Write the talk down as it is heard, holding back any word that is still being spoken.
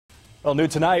Well, new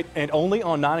tonight and only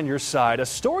on 9 on Your Side, a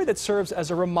story that serves as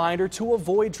a reminder to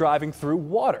avoid driving through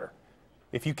water.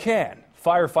 If you can,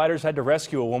 firefighters had to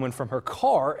rescue a woman from her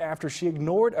car after she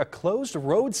ignored a closed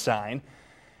road sign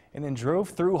and then drove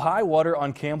through high water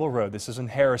on Campbell Road. This is in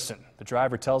Harrison. The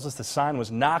driver tells us the sign was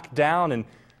knocked down and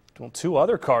two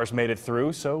other cars made it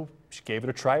through, so she gave it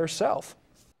a try herself.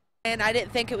 And I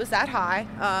didn't think it was that high.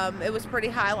 It was pretty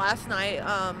high last night.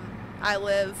 I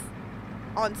live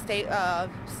on state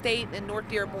in North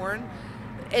Dearborn.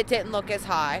 It didn't look as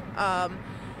high.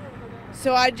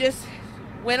 So I just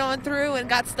went on through and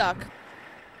got stuck.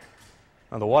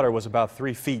 Now, the water was about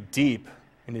 3 feet deep.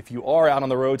 And if you are out on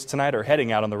the roads tonight or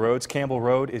heading out on the roads, Campbell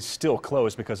Road is still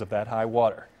closed because of that high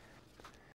water.